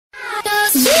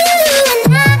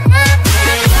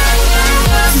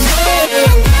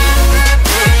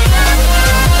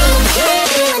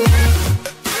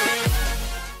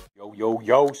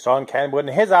Son Kenwood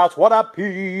in his house. What up,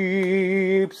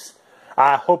 peeps?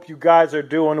 I hope you guys are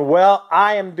doing well.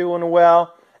 I am doing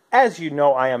well. As you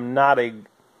know, I am not a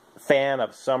fan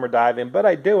of summer diving, but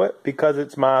I do it because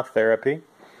it's my therapy.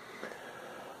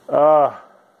 So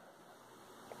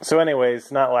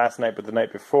anyways, not last night, but the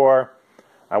night before,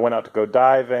 I went out to go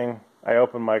diving. I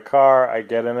open my car, I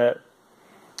get in it.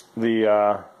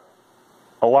 The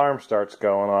alarm starts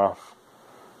going off.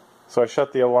 So I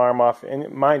shut the alarm off,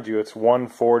 and mind you, it's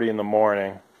 1:40 in the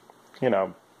morning. You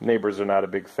know, neighbors are not a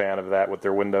big fan of that with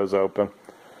their windows open.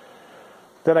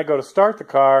 Then I go to start the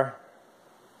car.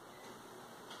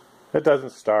 It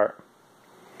doesn't start.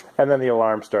 And then the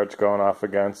alarm starts going off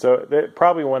again. So it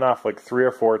probably went off like 3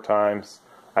 or 4 times.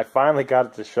 I finally got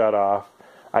it to shut off.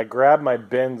 I grabbed my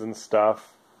bins and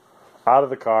stuff out of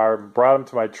the car, brought them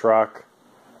to my truck,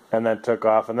 and then took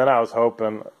off. And then I was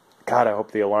hoping, God, I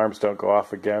hope the alarms don't go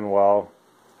off again while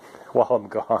I'm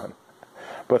gone.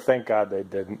 But thank God they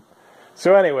didn't.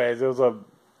 So anyways, it was a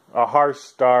harsh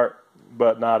start,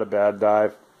 but not a bad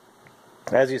dive.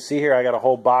 As you see here, I got a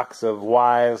whole box of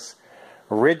Wise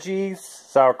Ridgies,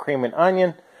 sour cream and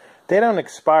onion. They don't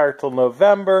expire till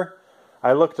November.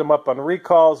 I looked them up on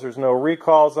recalls. There's no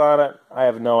recalls on it. I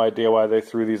have no idea why they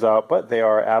threw these out, but they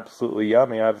are absolutely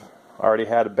yummy. I've already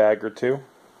had a bag or two.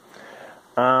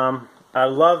 I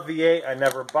love V8. I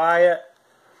never buy it,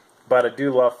 but I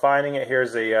do love finding it.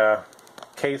 Here's a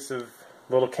case of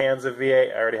little cans of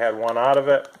V8. I already had one out of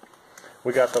it.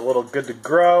 We got the little Good to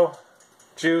Grow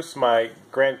juice. My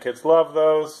grandkids love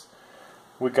those.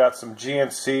 We got some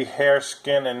GNC hair,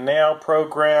 skin, and nail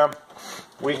program.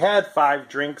 We had 5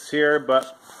 drinks here,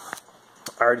 but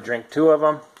I already drank 2 of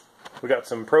them. We got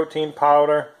some protein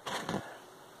powder.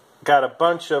 Got a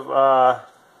bunch of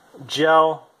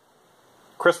gel,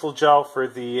 crystal gel for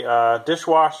the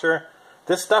dishwasher.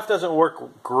 This stuff doesn't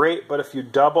work great, but if you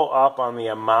double up on the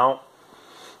amount,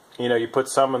 you know, you put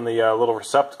some in the little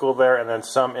receptacle there and then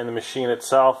some in the machine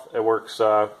itself, it works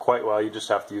quite well. You just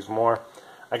have to use more.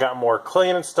 I got more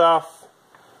cleaning stuff.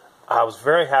 I was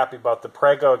very happy about the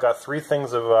Prego. I got 3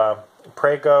 things of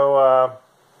Prego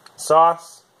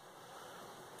sauce.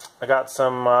 I got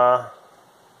some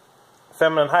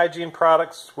feminine hygiene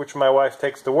products, which my wife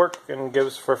takes to work and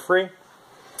gives for free.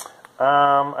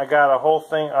 I got a whole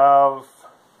thing of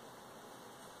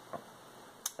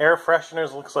air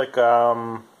fresheners. Looks like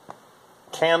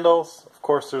candles. Of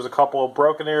course, there's a couple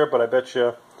broken here, but I bet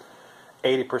you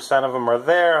 80% of them are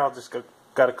there. I'll just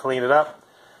got to clean it up.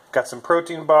 Got some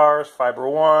protein bars, Fiber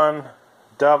One,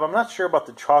 Dove. I'm not sure about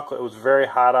the chocolate. It was very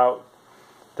hot out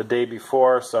the day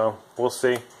before, so we'll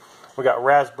see. We got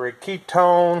raspberry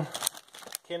ketone,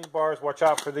 Kind bars. Watch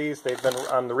out for these. They've been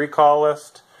on the recall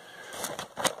list.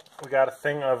 We got a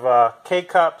thing of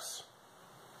K-Cups.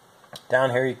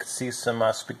 Down here you can see some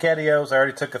SpaghettiOs. I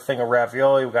already took a thing of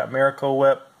ravioli. We got Miracle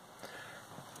Whip.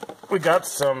 We got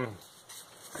some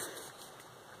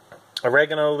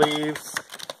oregano leaves.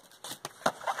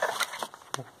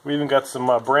 We even got some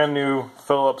brand new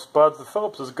Phillips buds. The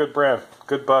Phillips is a good brand.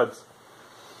 Good buds.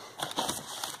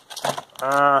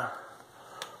 A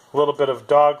little bit of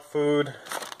dog food.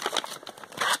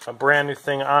 A brand new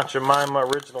thing, Aunt Jemima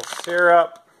original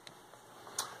syrup.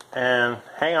 And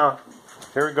hang on.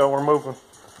 Here we go. We're moving.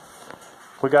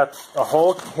 We got a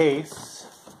whole case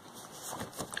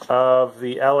of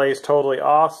the LA's Totally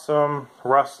Awesome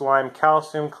Rust Lime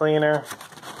Calcium Cleaner.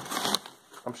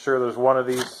 I'm sure there's one of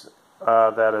these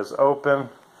that is open.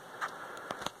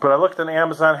 But I looked on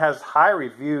Amazon. It has high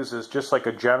reviews as just like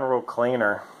a general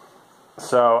cleaner.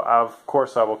 So, of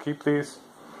course, I will keep these.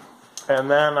 And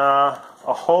then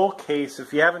a whole case.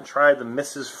 If you haven't tried the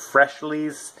Mrs.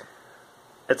 Freshly's,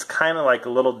 it's kind of like a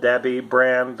Little Debbie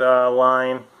brand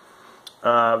line.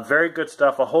 Very good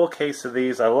stuff. A whole case of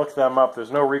these. I looked them up.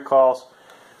 There's no recalls.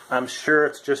 I'm sure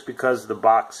it's just because the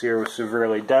box here was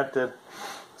severely dented.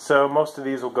 So most of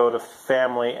these will go to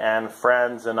family and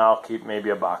friends, and I'll keep maybe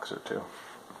a box or 2.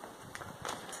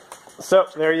 So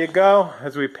there you go.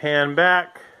 As we pan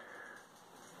back.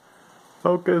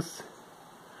 Focus.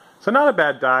 So not a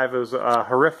bad dive. It was a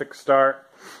horrific start.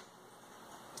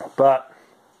 But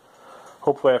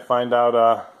hopefully I find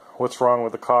out what's wrong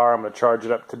with the car. I'm going to charge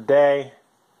it up today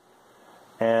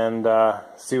and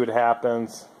see what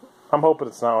happens. I'm hoping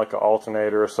it's not like an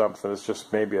alternator or something. It's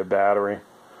just maybe a battery.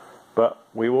 But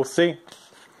we will see.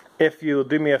 If you'll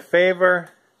do me a favor,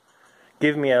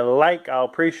 give me a like. I'll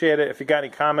appreciate it. If you got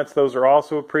any comments, those are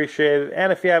also appreciated.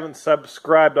 And if you haven't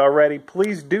subscribed already,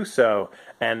 please do so.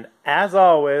 And as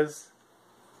always,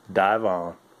 dive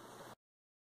on.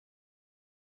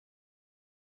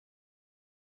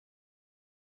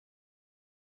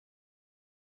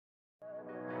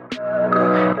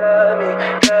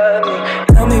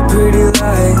 Tell me pretty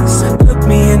lies.